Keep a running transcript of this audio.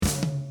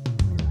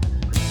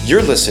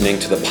You're listening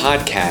to the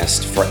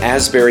podcast for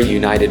Asbury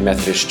United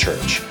Methodist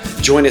Church.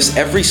 Join us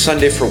every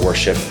Sunday for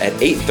worship at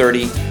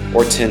 8:30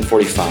 or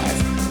 10:45.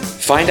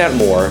 Find out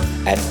more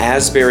at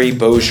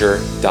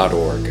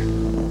asburybossier.org.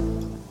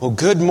 Well,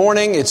 good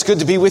morning. It's good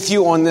to be with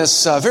you on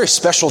this very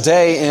special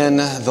day in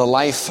the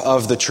life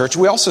of the church.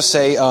 We also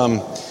say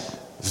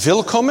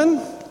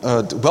willkommen,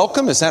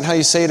 welcome. Is that how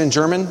you say it in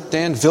German,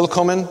 Dan?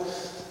 Willkommen.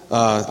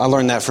 I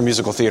learned that from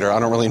musical theater. I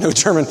don't really know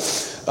German.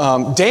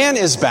 Dan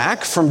is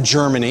back from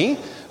Germany,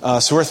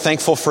 so we're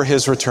thankful for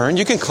his return.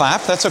 You can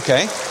clap. That's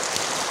okay.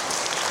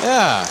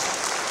 Yeah.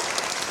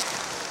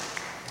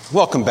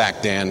 Welcome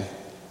back, Dan.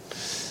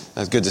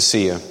 It's good to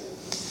see you.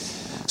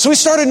 So we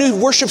start a new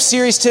worship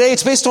series today.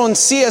 It's based on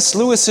C.S.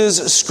 Lewis's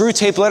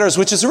Screwtape Letters,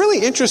 which is a really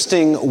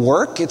interesting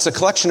work. It's a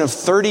collection of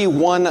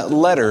 31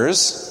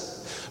 letters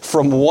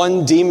from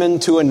one demon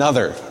to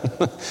another.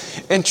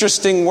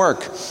 Interesting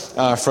work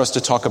for us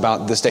to talk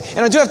about this day.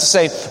 And I do have to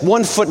say,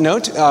 one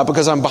footnote,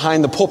 because I'm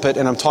behind the pulpit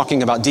and I'm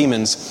talking about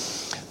demons.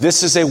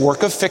 This is a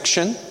work of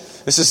fiction.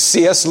 This is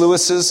C.S.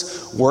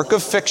 Lewis's work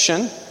of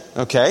fiction.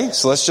 Okay,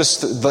 so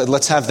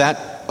let's have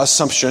that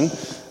assumption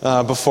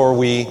before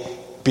we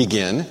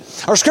begin.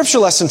 Our scripture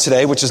lesson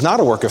today, which is not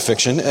a work of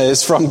fiction,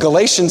 is from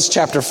Galatians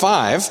chapter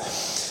 5,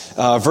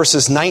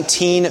 verses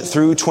 19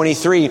 through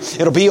 23.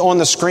 It'll be on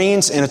the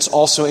screens and it's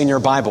also in your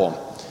Bible.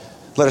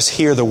 Let us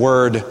hear the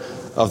word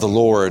of the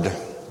Lord.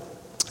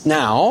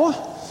 Now,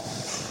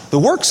 the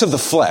works of the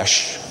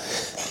flesh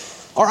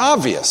are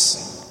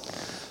obvious: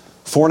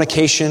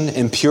 fornication,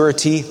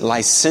 impurity,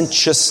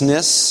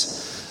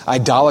 licentiousness,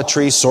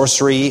 idolatry,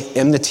 sorcery,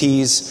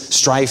 enmities,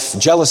 strife,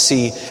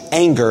 jealousy,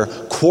 anger,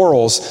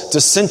 quarrels,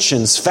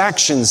 dissensions,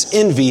 factions,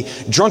 envy,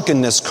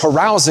 drunkenness,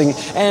 carousing,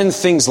 and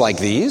things like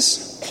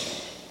these.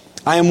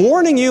 I am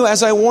warning you,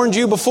 as I warned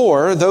you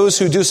before, those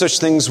who do such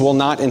things will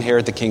not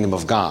inherit the kingdom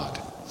of God.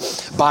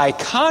 By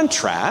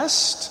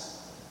contrast,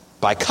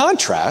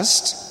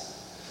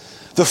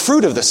 the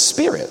fruit of the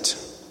Spirit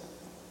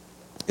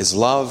is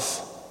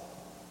love,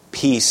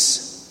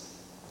 peace,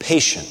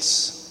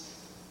 patience,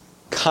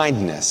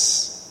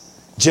 kindness,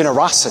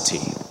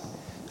 generosity,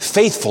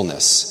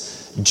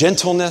 faithfulness,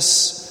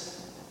 gentleness,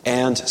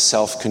 and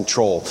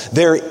self-control.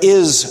 There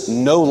is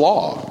no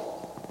law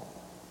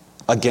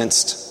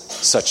against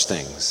such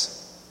things.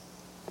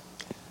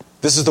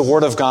 This is the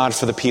word of God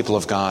for the people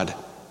of God.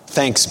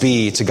 Thanks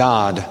be to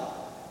God.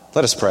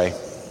 Let us pray.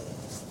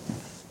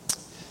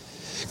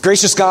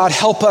 Gracious God,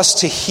 help us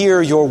to hear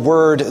your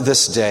word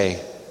this day.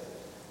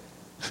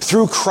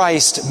 Through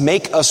Christ,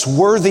 make us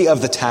worthy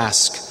of the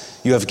task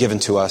you have given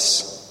to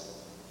us.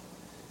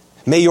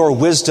 May your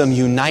wisdom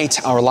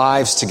unite our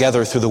lives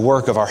together through the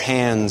work of our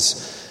hands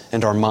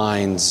and our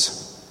minds.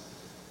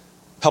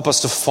 Help us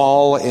to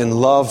fall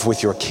in love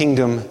with your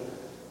kingdom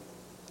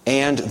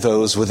and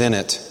those within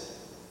it.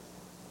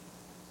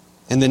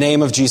 In the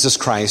name of Jesus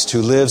Christ,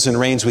 who lives and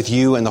reigns with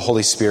you and the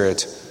Holy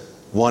Spirit,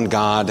 one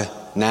God,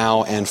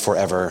 now and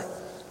forever.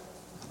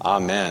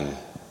 Amen.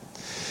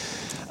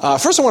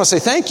 First, I want to say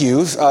thank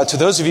you to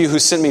those of you who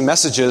sent me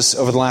messages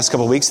over the last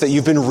couple of weeks that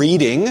you've been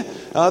reading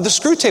the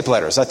Screwtape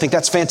Letters. I think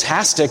that's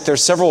fantastic.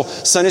 There's several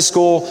Sunday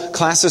school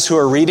classes who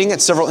are reading it,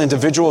 several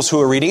individuals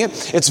who are reading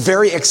it. It's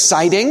very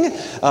exciting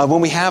when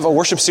we have a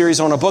worship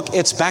series on a book.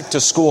 It's back to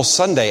school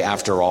Sunday,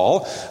 after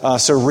all.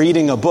 So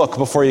reading a book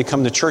before you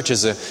come to church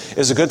is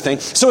a good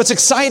thing. So it's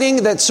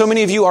exciting that so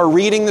many of you are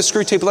reading the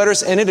Screwtape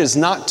Letters, and it is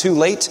not too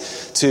late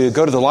to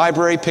go to the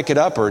library, pick it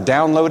up, or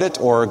download it,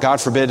 or, God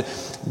forbid,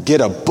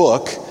 get a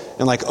book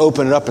and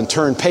open it up and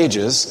turn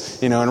pages,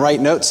 and write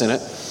notes in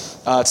it.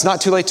 It's not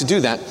too late to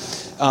do that.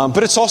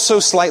 But it's also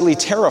slightly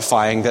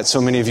terrifying that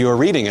so many of you are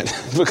reading it,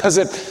 because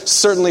it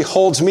certainly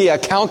holds me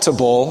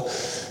accountable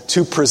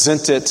to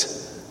present it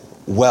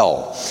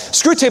well.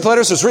 Screwtape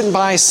Letters was written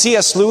by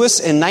C.S. Lewis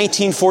in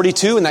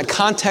 1942, and that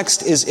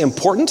context is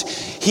important.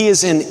 He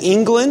is in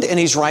England, and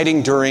he's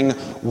writing during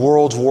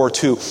World War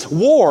II.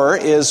 War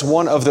is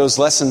one of those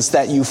lessons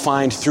that you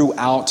find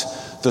throughout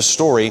the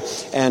story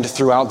and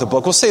throughout the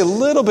book. We'll say a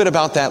little bit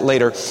about that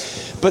later.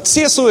 But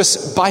C.S.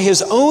 Lewis, by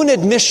his own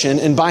admission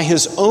and by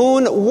his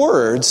own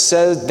words,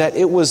 said that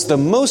it was the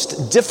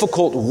most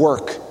difficult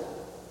work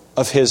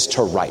of his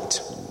to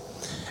write.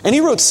 And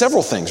he wrote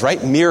several things,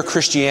 right? Mere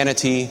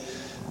Christianity,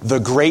 The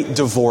Great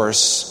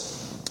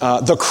Divorce,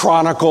 The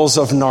Chronicles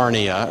of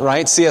Narnia,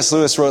 right? C.S.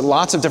 Lewis wrote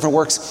lots of different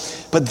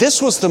works, but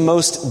this was the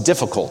most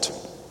difficult.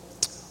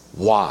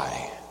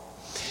 Why?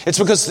 It's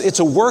because it's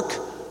a work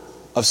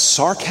of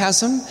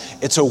sarcasm.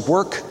 It's a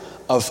work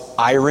of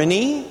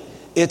irony.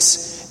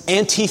 It's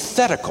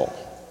antithetical.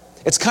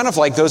 It's kind of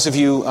like those of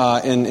you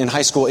in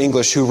high school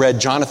English who read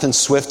Jonathan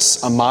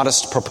Swift's A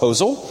Modest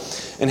Proposal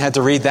and had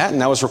to read that,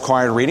 and that was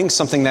required reading,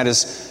 something that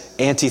is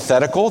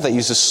antithetical, that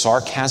uses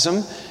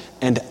sarcasm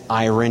and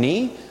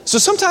irony. So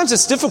sometimes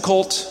it's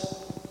difficult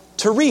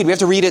to read. We have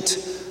to read it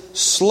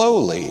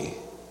slowly.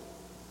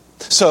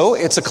 So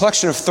it's a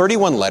collection of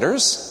 31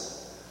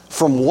 letters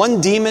from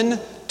one demon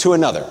to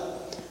another.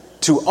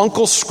 To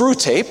Uncle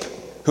Screwtape,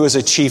 who is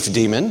a chief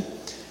demon,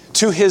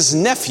 to his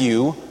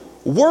nephew,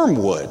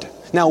 Wormwood.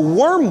 Now,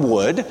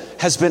 Wormwood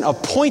has been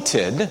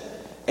appointed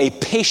a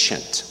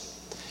patient,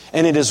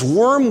 and it is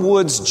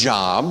Wormwood's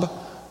job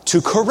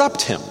to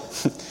corrupt him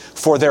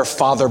for their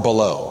Father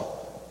below,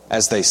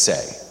 as they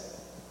say.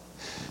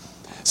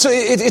 So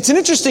it's an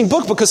interesting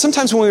book because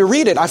sometimes when we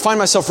read it, I find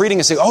myself reading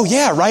and say, oh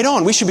yeah, right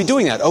on, we should be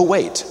doing that. Oh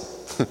wait,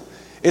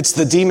 it's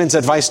the demon's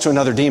advice to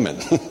another demon.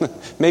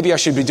 Maybe I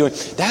should be doing.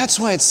 That's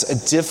why it's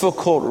a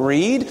difficult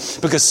read,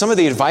 because some of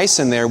the advice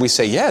in there we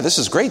say, yeah, this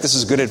is great, this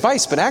is good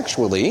advice, but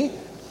actually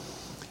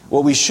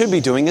what we should be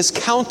doing is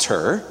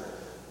counter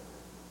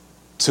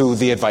to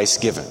the advice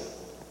given.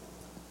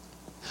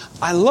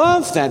 I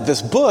love that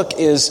this book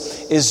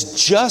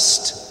is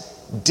just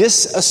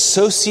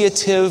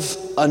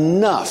disassociative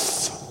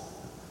enough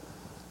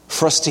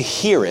for us to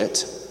hear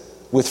it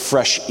with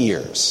fresh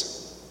ears.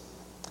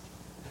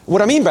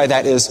 What I mean by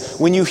that is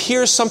when you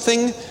hear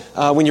something,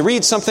 when you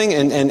read something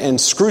and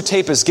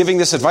Screwtape is giving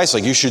this advice,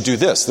 like you should do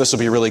this will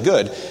be really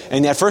good.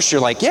 And at first you're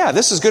like, yeah,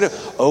 this is good.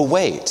 Oh,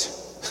 wait.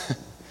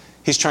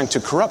 He's trying to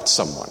corrupt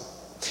someone.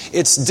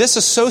 It's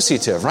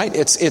disassociative, right?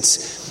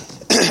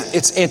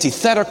 It's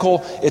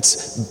antithetical.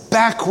 It's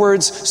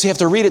backwards. So you have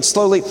to read it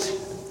slowly.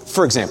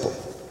 For example,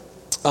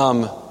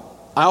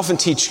 I often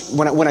teach,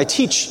 when I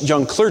teach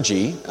young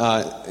clergy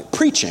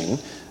preaching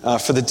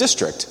for the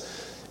district,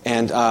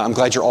 and I'm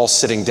glad you're all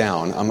sitting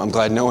down. I'm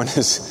glad no one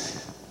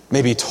is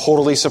maybe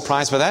totally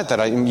surprised by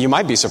that you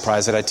might be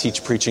surprised that I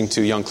teach preaching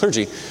to young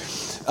clergy.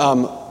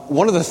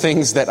 One of the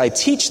things that I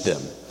teach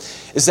them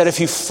is that if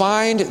you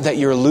find that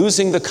you're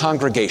losing the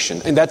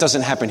congregation, and that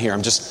doesn't happen here,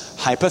 I'm just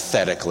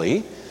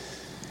hypothetically,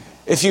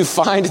 if you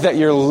find that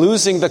you're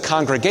losing the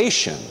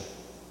congregation,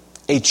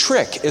 a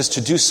trick is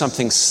to do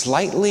something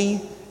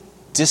slightly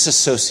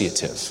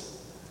disassociative,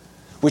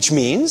 which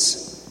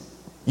means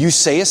you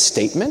say a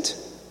statement,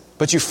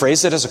 but you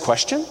phrase it as a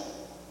question,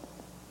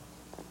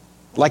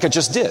 like I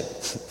just did.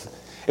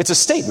 It's a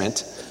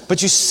statement,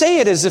 but you say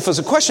it as if it was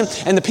a question,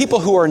 and the people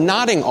who are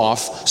nodding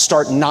off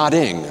start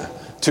nodding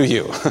to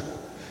you.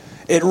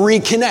 It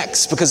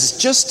reconnects because it's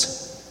just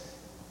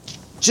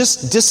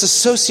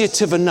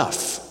disassociative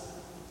enough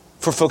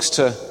for folks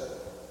to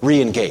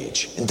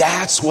re-engage. And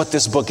that's what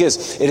this book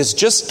is. It is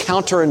just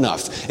counter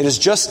enough. It is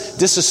just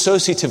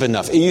disassociative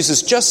enough. It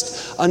uses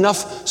just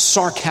enough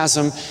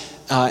sarcasm,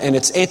 and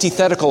it's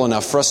antithetical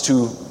enough for us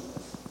to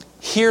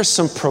hear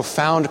some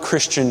profound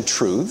Christian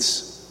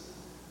truths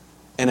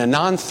in a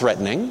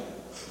non-threatening,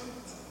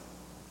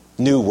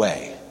 new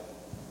way.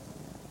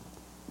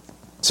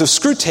 So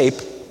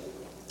Screwtape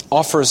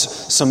offers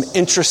some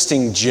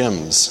interesting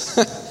gems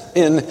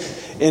in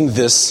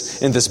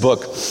this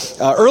book.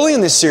 Early in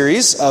this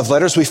series of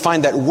letters, we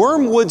find that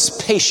Wormwood's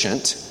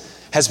patient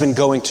has been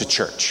going to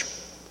church.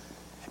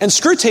 And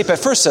Screwtape at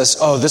first says,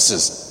 oh, this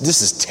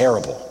is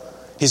terrible.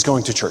 He's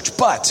going to church.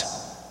 But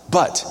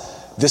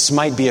this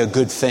might be a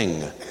good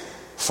thing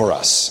for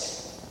us.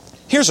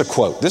 Here's a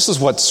quote. This is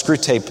what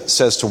Screwtape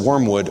says to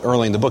Wormwood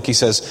early in the book. He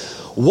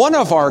says, one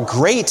of our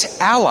great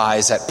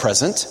allies at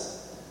present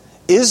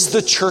is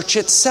the church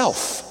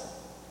itself.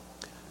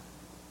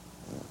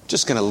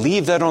 Just going to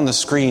leave that on the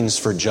screens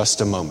for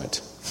just a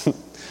moment.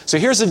 So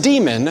here's a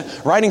demon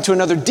writing to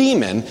another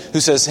demon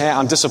who says, hey,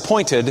 I'm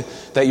disappointed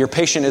that your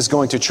patient is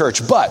going to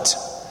church, but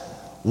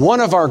one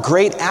of our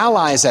great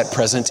allies at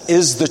present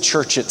is the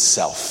church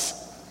itself.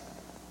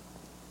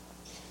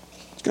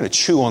 I'm going to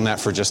chew on that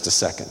for just a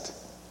second.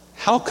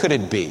 How could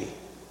it be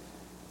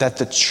that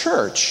the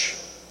church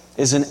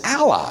is an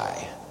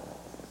ally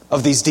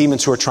of these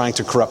demons who are trying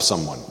to corrupt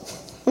someone?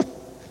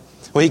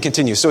 Well, he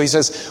continues. So he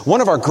says,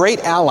 one of our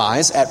great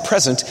allies at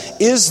present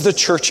is the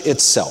church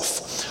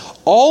itself.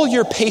 All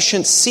your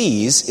patient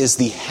sees is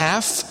the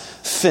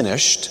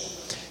half-finished,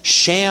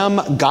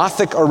 sham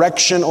Gothic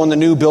erection on the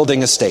new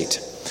building estate.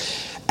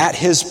 At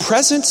his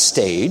present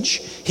stage,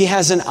 he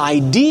has an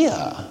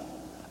idea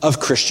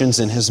of Christians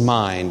in his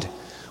mind,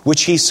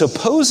 which he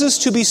supposes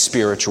to be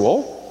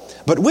spiritual,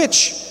 but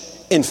which,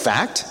 in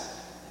fact,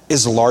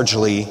 is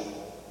largely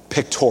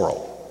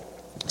pictorial.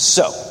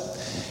 So,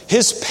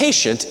 his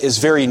patient is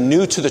very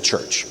new to the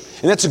church.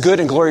 And that's a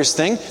good and glorious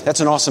thing. That's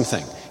an awesome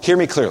thing. Hear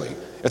me clearly.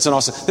 It's an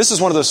awesome. This is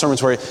one of those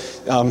sermons where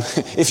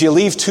if you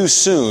leave too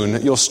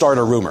soon, you'll start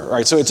a rumor. All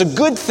right, so it's a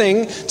good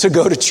thing to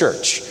go to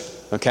church.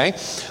 Okay?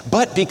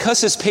 But because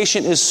his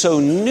patient is so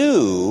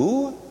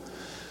new,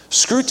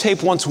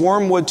 Screwtape wants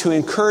Wormwood to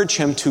encourage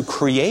him to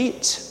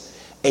create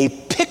a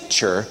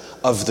picture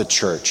of the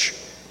church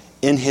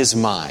in his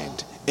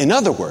mind. In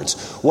other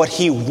words, what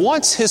he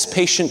wants his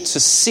patient to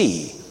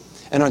see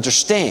and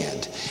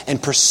understand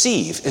and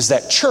perceive is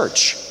that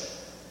church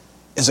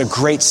is a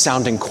great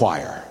sounding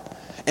choir.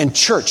 And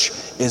church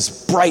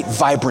is bright,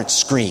 vibrant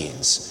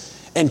screens.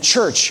 And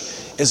church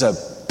is a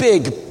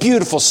big,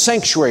 beautiful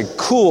sanctuary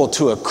cooled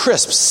to a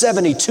crisp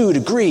 72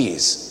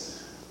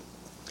 degrees.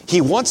 He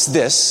wants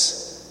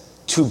this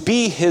to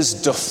be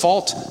his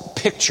default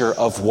picture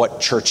of what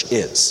church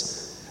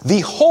is. The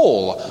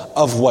whole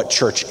of what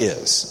church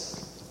is.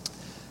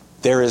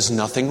 There is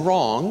nothing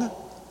wrong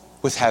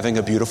with having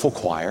a beautiful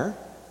choir.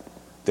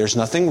 There's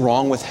nothing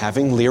wrong with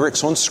having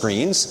lyrics on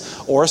screens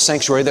or a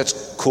sanctuary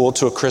that's cooled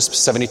to a crisp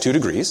 72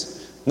 degrees.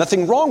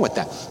 Nothing wrong with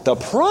that. The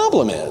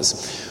problem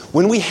is,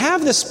 when we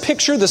have this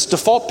picture, this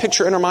default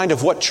picture in our mind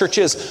of what church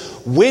is,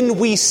 when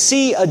we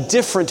see a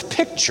different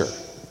picture,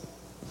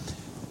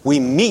 we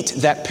meet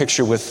that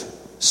picture with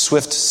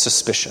swift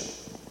suspicion.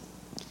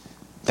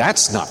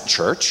 That's not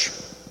church.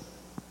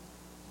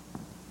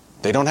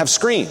 They don't have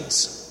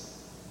screens.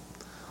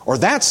 Or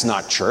that's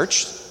not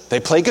church. They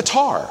play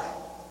guitar.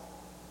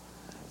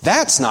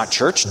 That's not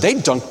church. They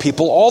dunk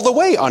people all the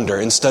way under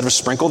instead of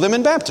sprinkle them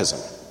in baptism.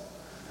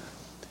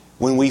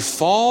 When we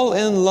fall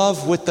in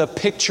love with the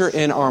picture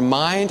in our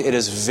mind, it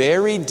is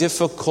very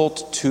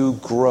difficult to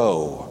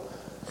grow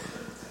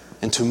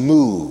and to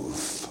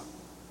move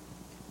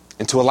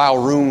and to allow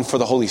room for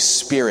the Holy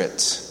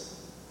Spirit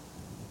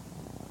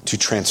to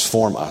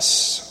transform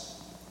us.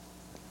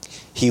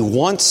 He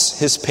wants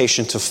his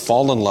patient to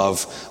fall in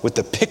love with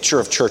the picture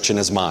of church in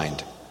his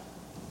mind,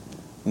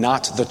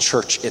 not the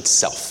church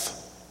itself,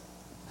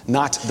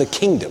 not the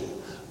kingdom,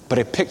 but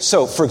a picture.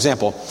 So, for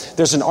example,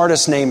 there's an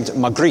artist named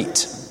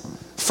Magritte,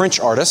 French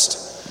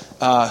artist,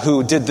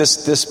 who did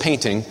this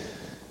painting,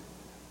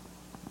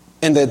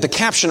 and the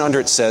caption under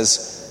it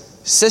says,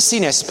 "Ceci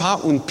n'est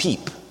pas une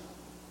pipe,"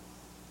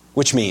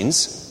 which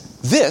means,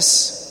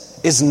 this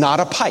is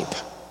not a pipe.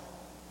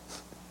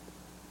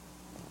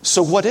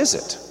 So what is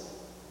it?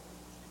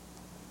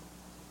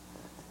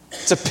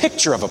 It's a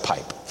picture of a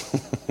pipe,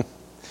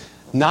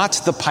 not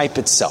the pipe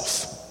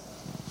itself.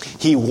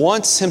 He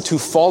wants him to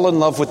fall in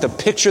love with the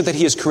picture that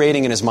he is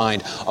creating in his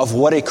mind of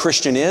what a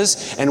Christian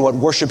is and what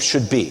worship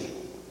should be.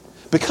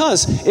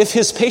 Because if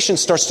his patient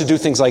starts to do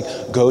things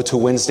like go to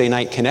Wednesday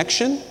night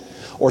connection,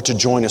 or to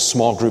join a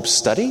small group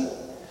study,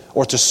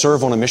 or to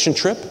serve on a mission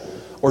trip,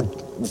 or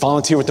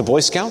volunteer with the Boy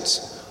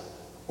Scouts,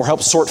 or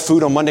help sort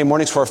food on Monday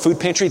mornings for our food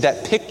pantry,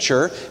 that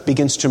picture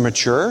begins to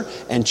mature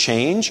and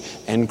change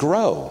and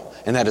grow.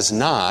 And that is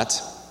not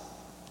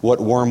what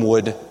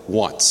Wormwood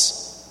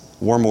wants.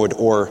 Wormwood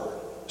or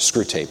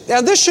Screwtape.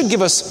 Now this should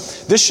give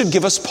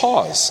us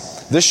pause.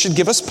 This should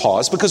give us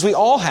pause because we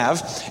all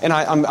have, and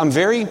I'm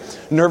very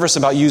nervous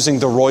about using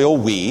the royal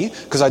we,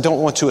 because I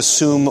don't want to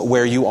assume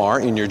where you are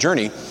in your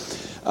journey.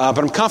 But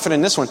I'm confident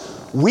in this one.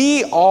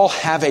 We all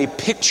have a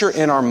picture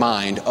in our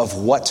mind of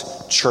what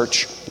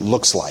church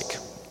looks like.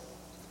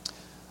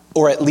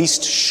 Or at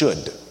least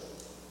should.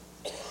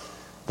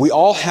 We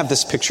all have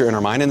this picture in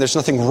our mind, and there's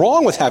nothing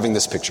wrong with having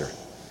this picture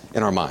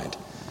in our mind,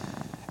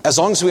 as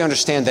long as we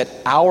understand that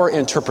our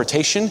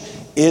interpretation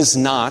is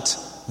not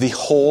the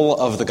whole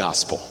of the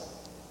gospel.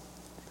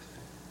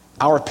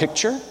 Our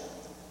picture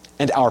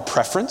and our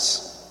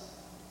preference,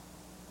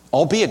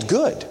 albeit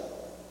good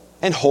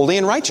and holy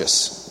and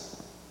righteous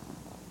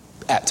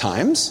at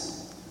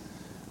times,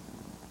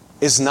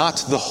 is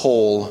not the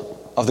whole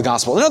of the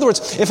gospel. In other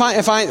words, if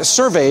I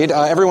surveyed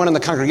everyone in the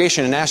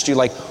congregation and asked you,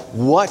 like,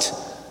 what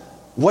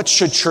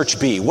should church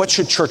be? What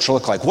should church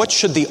look like? What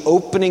should the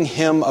opening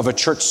hymn of a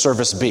church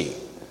service be?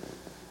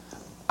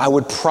 I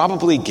would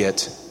probably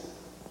get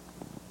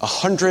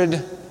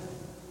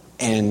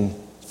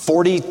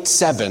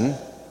 147,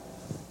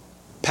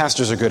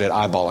 pastors are good at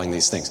eyeballing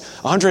these things,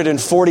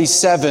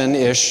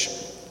 147-ish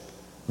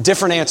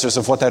different answers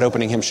of what that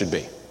opening hymn should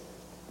be,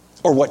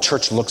 or what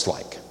church looks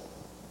like.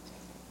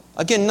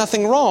 Again,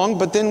 nothing wrong,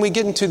 but then we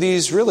get into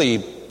these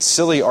really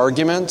silly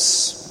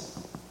arguments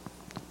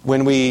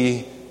when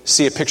we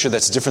see a picture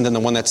that's different than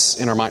the one that's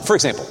in our mind. For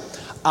example,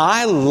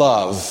 I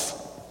love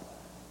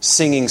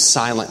singing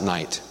Silent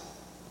Night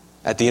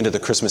at the end of the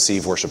Christmas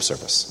Eve worship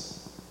service.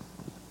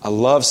 I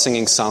love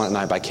singing Silent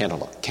Night by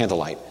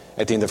candlelight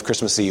at the end of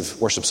Christmas Eve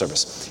worship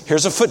service.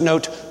 Here's a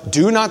footnote.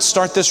 Do not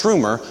start this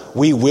rumor.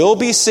 We will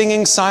be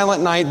singing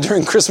Silent Night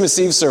during Christmas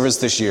Eve service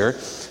this year.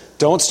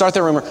 Don't start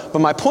that rumor. But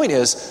my point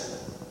is,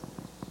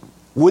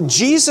 would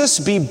Jesus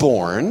be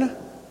born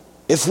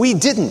if we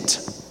didn't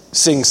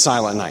sing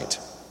Silent Night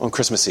on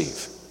Christmas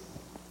Eve?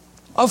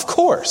 Of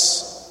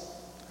course.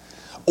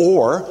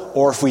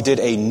 Or if we did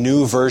a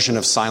new version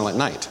of Silent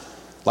Night,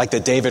 like the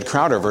David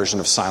Crowder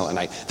version of Silent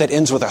Night that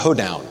ends with a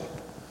hoedown,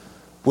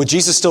 would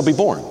Jesus still be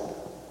born?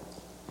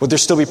 Would there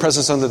still be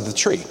presents under the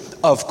tree?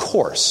 Of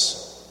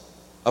course.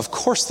 Of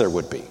course there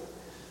would be.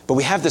 But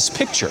we have this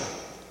picture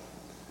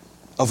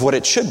of what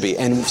it should be.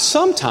 And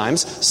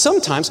sometimes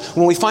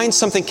when we find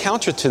something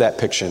counter to that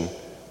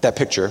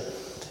picture,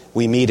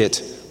 we meet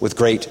it with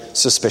great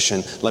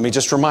suspicion. Let me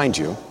just remind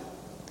you,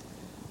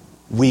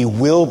 we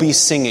will be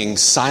singing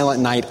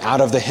Silent Night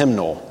out of the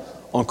hymnal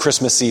on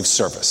Christmas Eve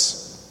service.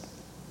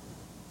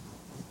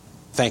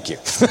 Thank you.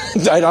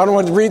 I don't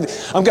want to read.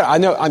 I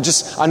know I'm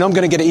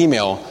going to get an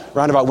email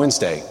around about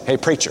Wednesday. Hey,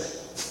 preacher,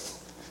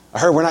 I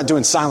heard we're not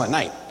doing Silent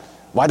Night.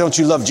 Why don't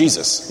you love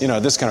Jesus?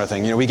 This kind of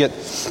thing. We get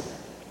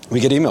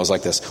emails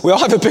like this. We all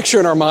have a picture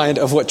in our mind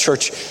of what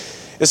church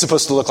is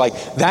supposed to look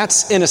like.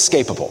 That's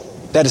inescapable.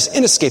 That is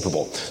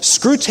inescapable.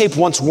 Screwtape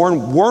wants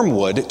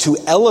Wormwood to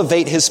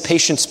elevate his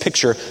patient's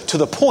picture to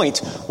the point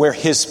where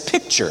his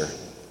picture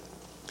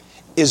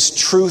is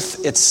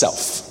truth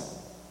itself.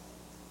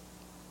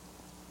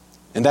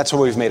 And that's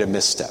where we've made a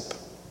misstep.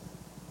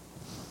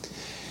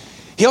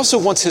 He also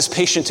wants his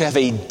patient to have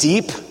a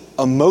deep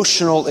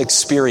emotional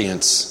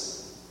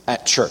experience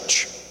at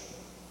church.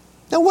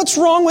 Now, what's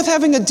wrong with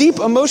having a deep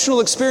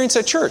emotional experience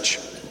at church?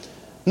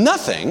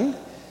 Nothing,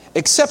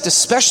 except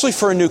especially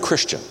for a new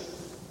Christian.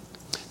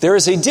 There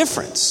is a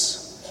difference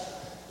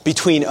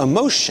between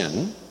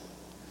emotion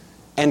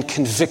and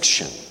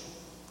conviction.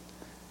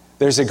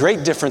 There's a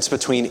great difference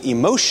between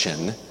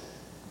emotion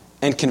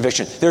and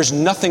conviction. There's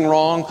nothing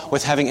wrong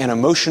with having an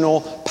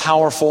emotional,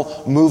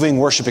 powerful, moving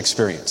worship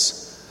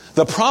experience.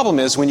 The problem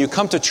is when you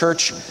come to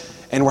church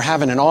and we're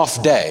having an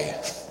off day,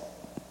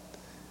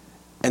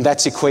 and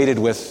that's equated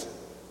with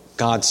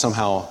God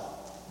somehow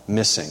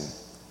missing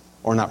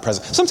or not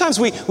present. Sometimes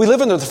we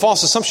live under the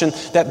false assumption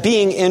that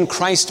being in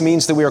Christ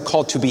means that we are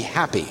called to be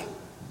happy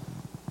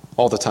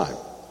all the time.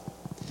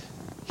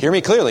 Hear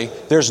me clearly,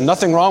 there's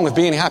nothing wrong with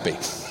being happy.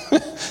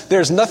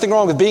 There's nothing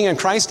wrong with being in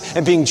Christ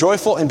and being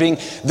joyful and being,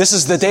 this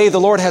is the day the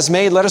Lord has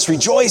made, let us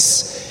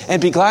rejoice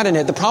and be glad in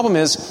it. The problem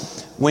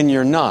is when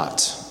you're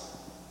not,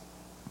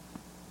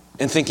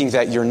 and thinking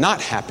that you're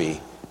not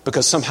happy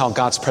because somehow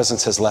God's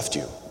presence has left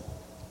you.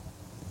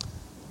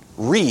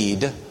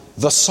 Read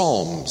the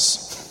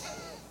Psalms.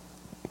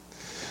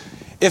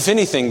 If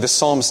anything, the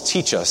Psalms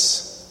teach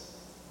us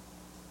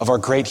of our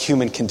great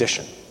human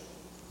condition.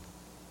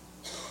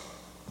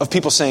 Of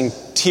people saying,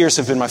 tears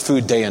have been my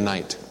food day and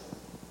night.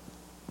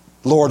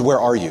 Lord, where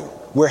are you?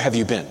 Where have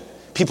you been?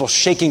 People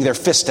shaking their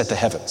fist at the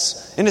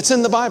heavens. And it's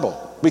in the Bible.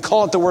 We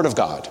call it the Word of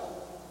God.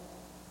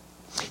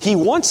 He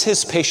wants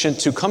his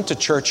patient to come to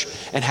church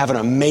and have an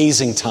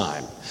amazing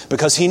time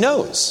because he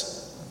knows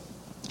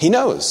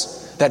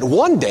that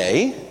one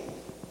day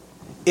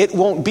it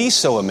won't be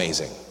so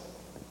amazing.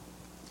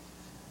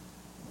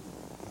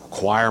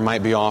 Choir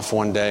might be off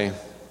one day.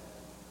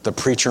 The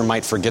preacher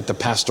might forget the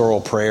pastoral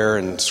prayer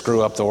and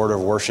screw up the order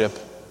of worship.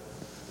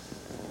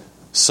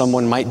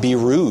 Someone might be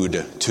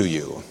rude to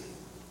you,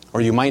 or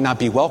you might not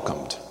be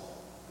welcomed.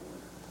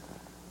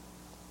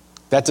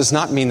 That does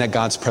not mean that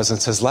God's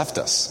presence has left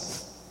us.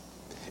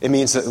 It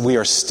means that we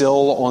are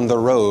still on the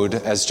road,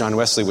 as John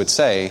Wesley would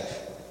say,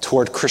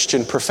 toward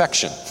Christian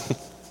perfection.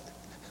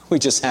 We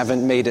just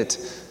haven't made it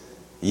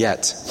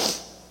yet.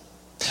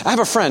 I have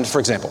a friend, for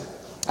example.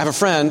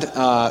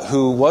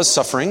 Who was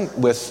suffering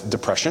with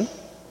depression.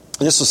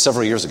 And this was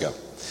several years ago.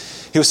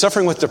 He was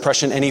suffering with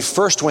depression, and he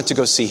first went to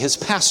go see his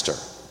pastor.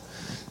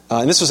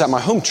 And this was at my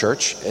home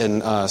church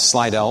in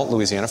Slidell,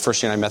 Louisiana,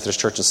 First United Methodist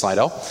Church in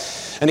Slidell.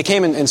 And he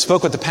came and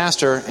spoke with the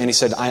pastor, and he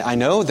said, I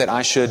know that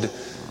I should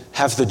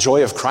have the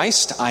joy of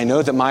Christ. I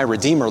know that my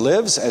Redeemer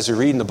lives, as we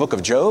read in the book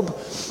of Job.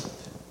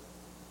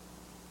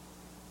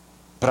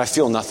 But I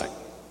feel nothing.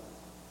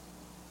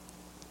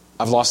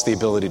 I've lost the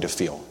ability to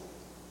feel.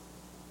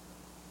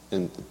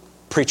 And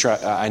preacher,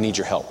 I need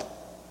your help.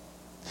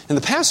 And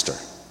the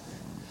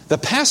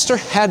pastor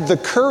had the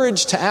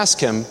courage to ask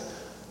him,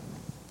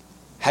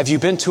 have you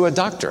been to a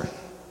doctor?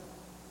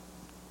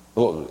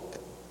 Well,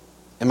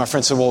 and my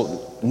friend said,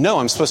 well, no,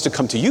 I'm supposed to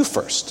come to you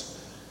first.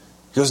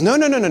 He goes, no.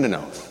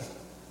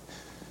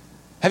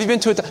 Have you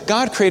been to a doctor?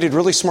 God created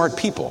really smart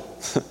people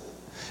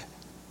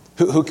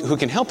who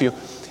can help you.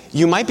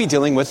 You might be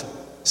dealing with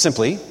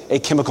simply a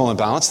chemical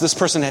imbalance. This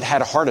person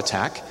had a heart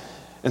attack.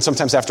 And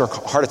sometimes after a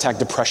heart attack,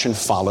 depression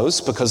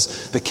follows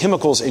because the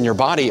chemicals in your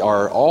body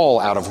are all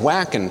out of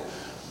whack. And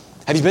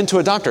have you been to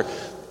a doctor?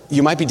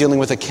 You might be dealing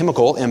with a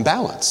chemical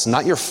imbalance,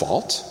 not your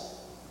fault.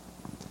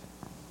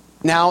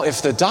 Now,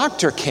 if the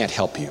doctor can't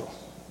help you,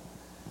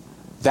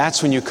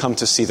 that's when you come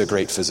to see the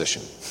great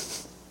physician.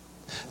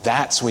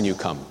 That's when you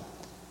come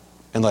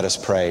and let us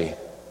pray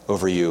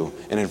over you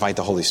and invite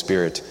the Holy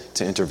Spirit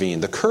to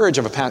intervene. The courage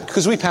of a pastor,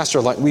 because we pastor,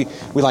 we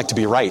like to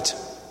be right.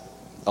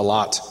 A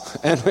lot.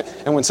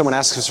 And when someone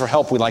asks us for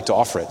help, we like to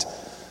offer it.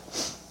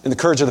 And the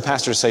courage of the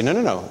pastor to say,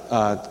 no.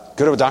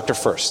 Go to a doctor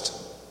first.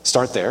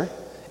 Start there.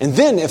 And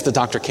then if the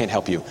doctor can't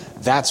help you,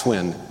 that's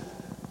when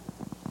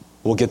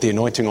we'll get the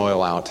anointing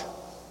oil out.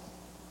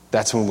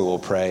 That's when we will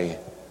pray. And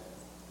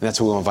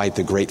that's when we'll invite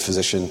the great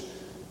physician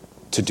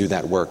to do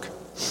that work.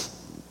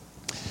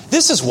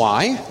 This is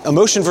why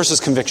emotion versus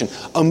conviction.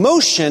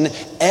 Emotion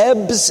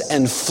ebbs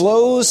and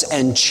flows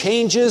and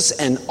changes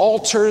and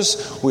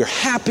alters. We're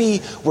happy,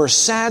 we're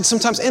sad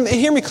sometimes. And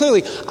hear me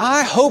clearly,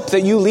 I hope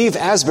that you leave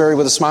Asbury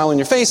with a smile on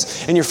your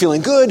face and you're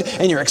feeling good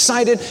and you're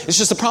excited. It's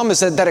just the problem is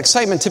that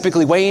excitement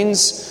typically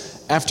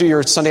wanes after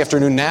your Sunday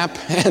afternoon nap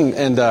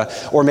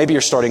or maybe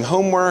you're starting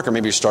homework or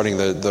maybe you're starting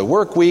the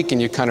work week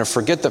and you kind of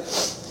forget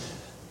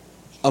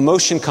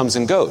emotion comes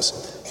and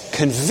goes.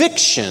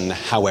 Conviction,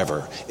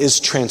 however, is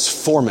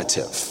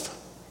transformative.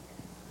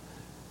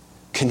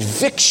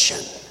 Conviction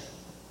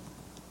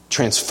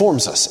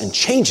transforms us and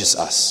changes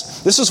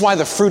us. This is why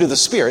the fruit of the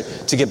Spirit,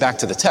 to get back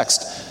to the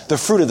text, the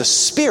fruit of the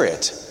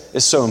Spirit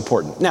is so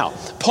important. Now,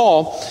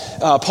 Paul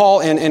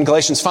in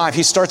Galatians 5,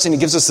 he starts and he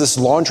gives us this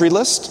laundry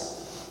list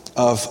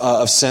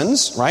of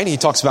sins, right? He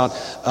talks about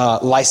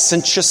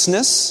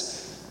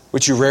licentiousness,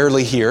 which you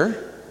rarely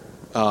hear.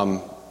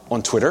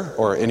 on Twitter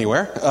or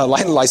anywhere.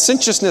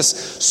 Licentiousness,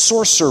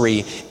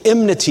 sorcery,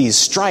 enmities,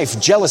 strife,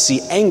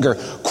 jealousy, anger,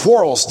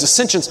 quarrels,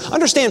 dissensions.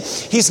 Understand,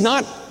 he's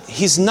not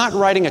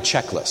writing a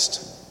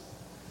checklist.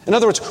 In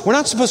other words, we're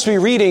not supposed to be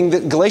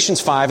reading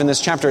Galatians 5 in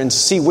this chapter and to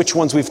see which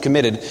ones we've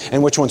committed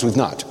and which ones we've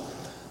not.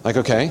 Like,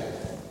 okay,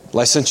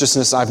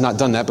 licentiousness, I've not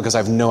done that because I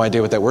have no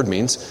idea what that word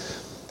means.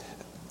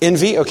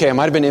 Envy, okay, I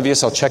might have been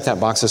envious. I'll check that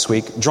box this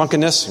week.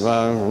 Drunkenness,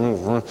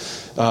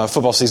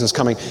 football season's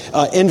coming.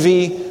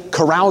 Envy,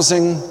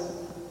 carousing.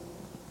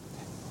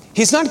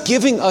 He's not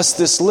giving us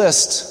this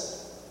list.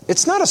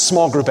 It's not a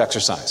small group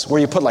exercise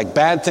where you put like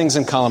bad things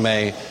in column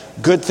A,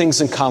 good things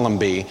in column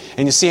B,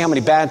 and you see how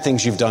many bad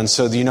things you've done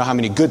so that you know how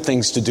many good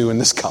things to do in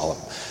this column.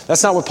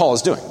 That's not what Paul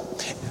is doing.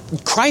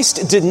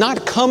 Christ did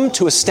not come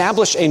to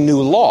establish a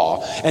new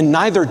law, and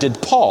neither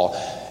did Paul.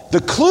 The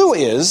clue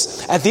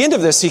is, at the end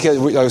of this,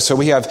 so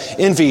we have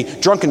envy,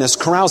 drunkenness,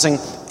 carousing,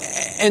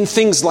 and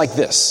things like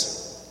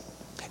this.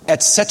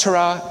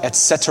 Etc.,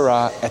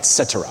 etc.,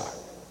 etc.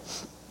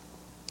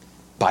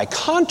 By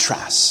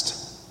contrast,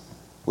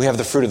 we have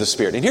the fruit of the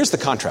Spirit. And here's the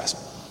contrast.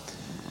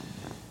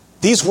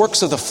 These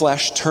works of the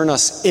flesh turn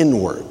us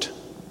inward.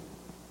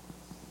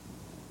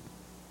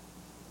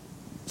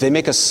 They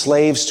make us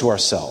slaves to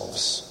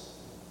ourselves.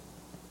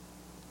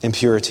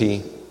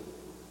 Impurity,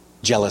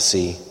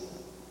 jealousy,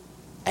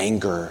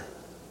 anger,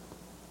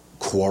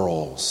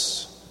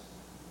 quarrels.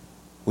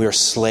 We are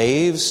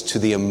slaves to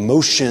the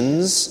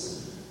emotions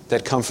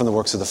that come from the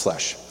works of the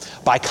flesh.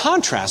 By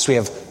contrast, we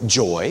have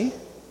joy,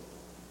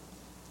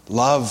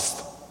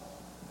 love,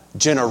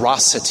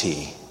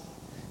 generosity,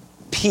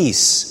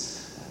 peace,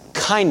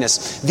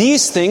 kindness.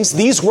 These things,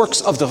 these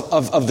works of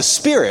the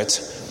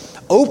Spirit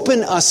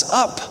open us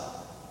up,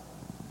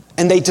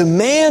 and they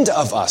demand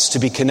of us to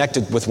be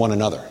connected with one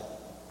another.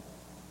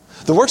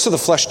 The works of the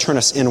flesh turn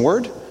us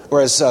inward, or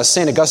as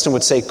St. Augustine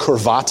would say,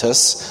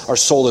 curvatus, our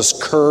soul is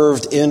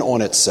curved in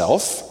on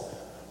itself,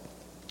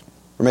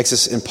 or makes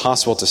it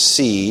impossible to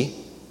see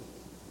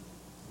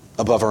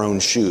above our own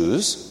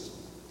shoes.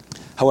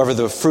 However,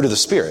 the fruit of the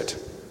Spirit,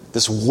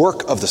 this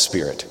work of the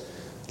Spirit,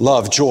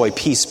 love, joy,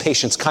 peace,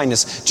 patience,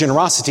 kindness,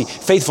 generosity,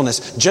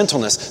 faithfulness,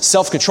 gentleness,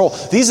 self-control,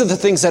 these are the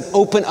things that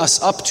open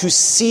us up to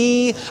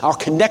see our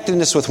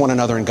connectedness with one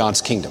another in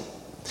God's kingdom.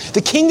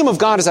 The kingdom of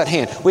God is at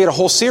hand. We had a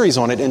whole series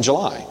on it in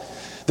July.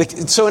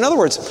 So in other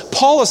words,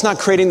 Paul is not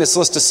creating this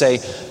list to say,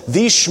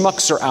 these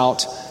schmucks are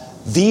out,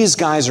 these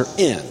guys are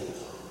in.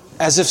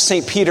 As if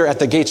St. Peter at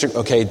the gates,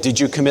 okay, did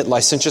you commit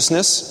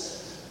licentiousness?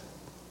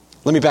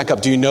 Let me back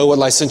up. Do you know what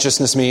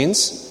licentiousness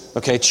means?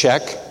 Okay,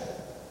 check.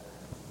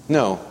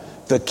 No.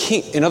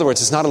 In other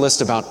words, it's not a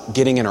list about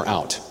getting in or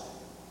out.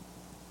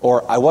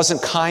 Or I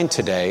wasn't kind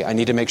today, I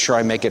need to make sure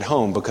I make it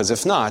home, because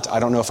if not, I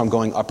don't know if I'm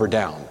going up or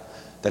down.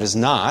 That is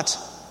not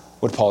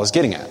what Paul is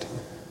getting at.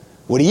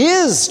 What he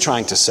is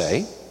trying to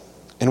say,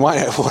 and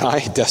what I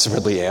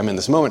desperately am in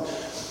this moment,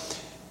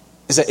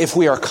 is that if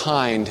we are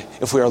kind,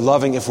 if we are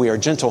loving, if we are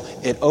gentle,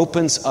 it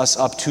opens us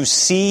up to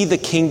see the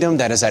kingdom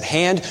that is at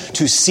hand,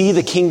 to see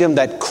the kingdom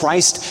that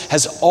Christ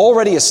has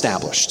already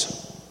established.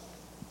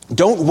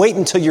 Don't wait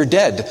until you're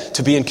dead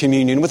to be in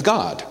communion with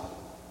God.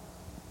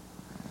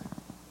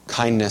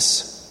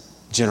 Kindness,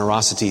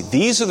 generosity,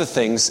 these are the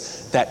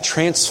things that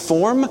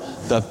transform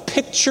the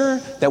picture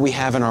that we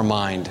have in our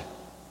mind,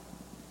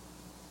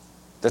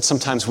 that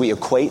sometimes we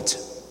equate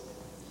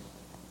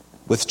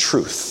with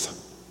truth.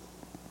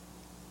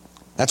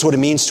 That's what it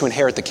means to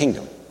inherit the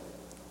kingdom,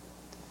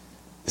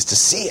 is to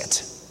see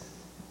it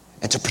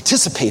and to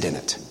participate in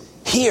it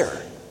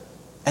here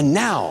and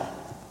now,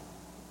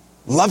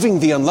 loving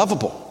the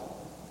unlovable,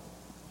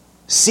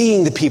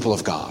 seeing the people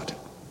of God,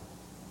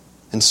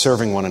 and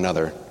serving one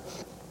another.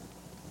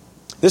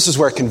 This is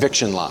where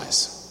conviction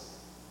lies,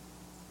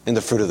 in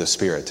the fruit of the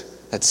Spirit.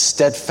 That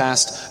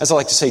steadfast, as I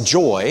like to say,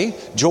 joy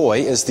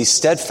is the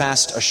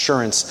steadfast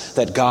assurance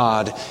that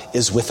God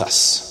is with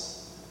us.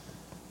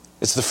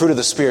 It's the fruit of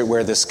the Spirit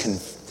where this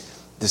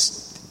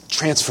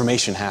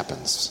transformation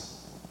happens.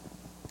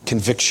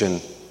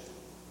 Conviction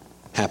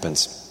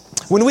happens.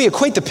 When we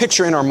equate the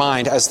picture in our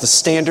mind as the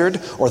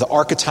standard or the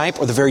archetype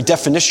or the very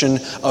definition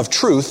of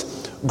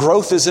truth,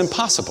 growth is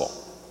impossible.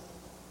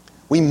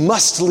 We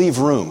must leave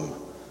room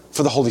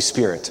for the Holy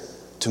Spirit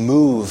to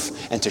move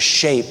and to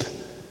shape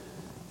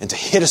and to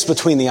hit us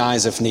between the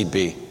eyes if need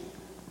be,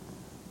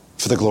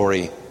 for the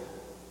glory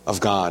of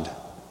God.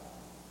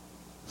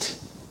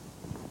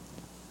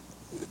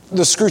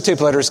 The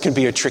Screwtape Letters can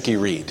be a tricky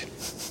read.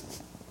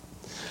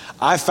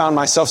 I found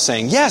myself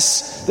saying,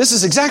 yes, this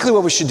is exactly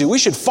what we should do. We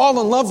should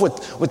fall in love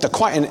with the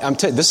choir. And I'm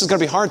telling you, this is going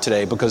to be hard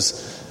today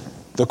because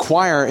the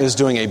choir is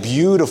doing a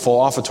beautiful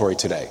offertory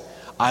today.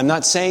 I'm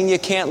not saying you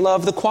can't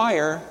love the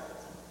choir.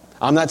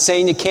 I'm not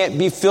saying you can't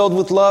be filled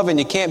with love and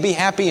you can't be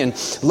happy and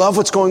love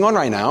what's going on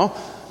right now.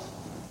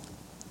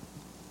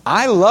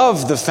 I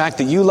love the fact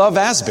that you love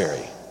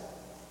Asbury.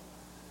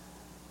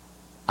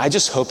 I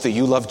just hope that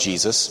you love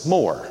Jesus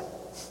more.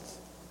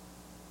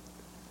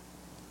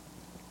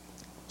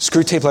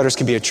 Screwtape Letters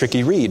can be a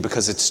tricky read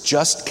because it's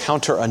just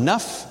counter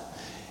enough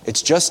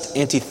It's just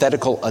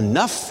antithetical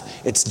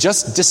enough, it's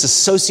just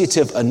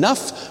disassociative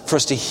enough for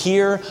us to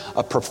hear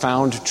a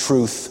profound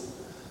truth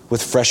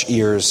with fresh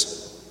ears,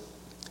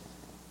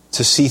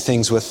 to see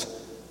things with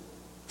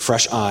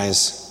fresh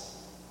eyes.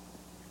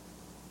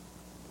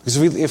 Because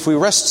if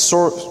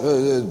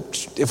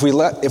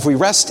we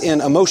rest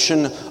in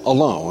emotion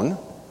alone,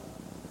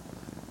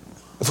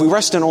 if we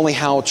rest in only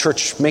how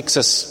church makes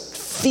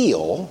us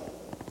feel,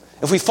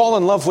 if we fall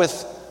in love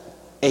with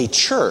a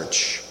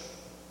church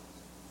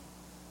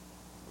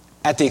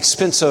at the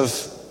expense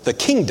of the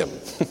kingdom,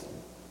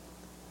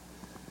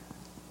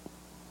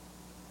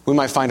 we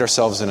might find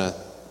ourselves in a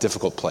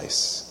difficult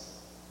place.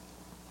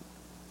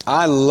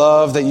 I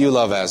love that you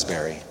love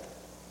Asbury.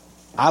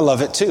 I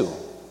love it too.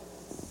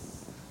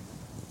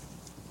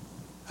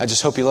 I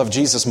just hope you love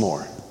Jesus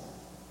more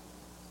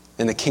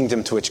in the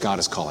kingdom to which God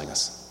is calling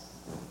us.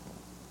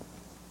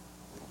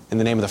 In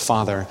the name of the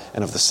Father,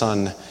 and of the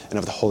Son, and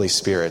of the Holy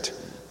Spirit,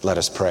 let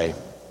us pray.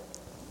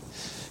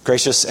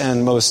 Gracious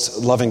and most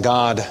loving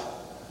God,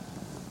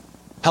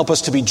 help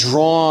us to be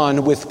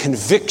drawn with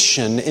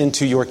conviction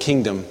into your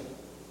kingdom.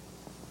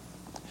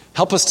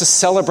 Help us to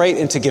celebrate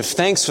and to give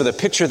thanks for the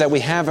picture that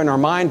we have in our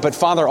mind, but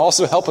Father,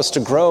 also help us to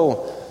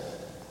grow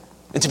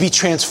and to be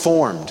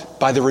transformed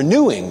by the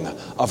renewing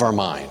of our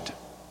mind.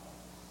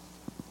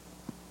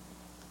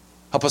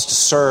 Help us to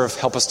serve,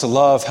 help us to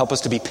love, help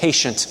us to be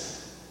patient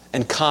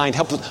and kind.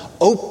 Help us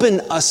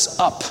open us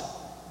up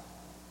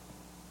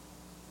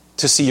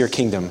to see your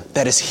kingdom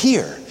that is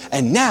here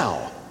and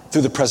now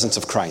through the presence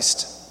of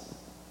Christ.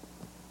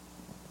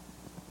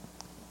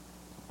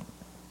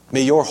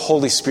 May your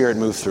Holy Spirit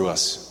move through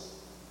us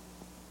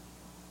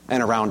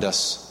and around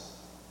us,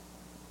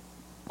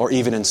 or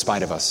even in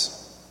spite of us.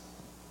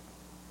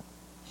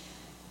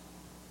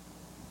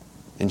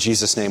 In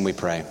Jesus' name we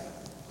pray.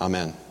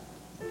 Amen.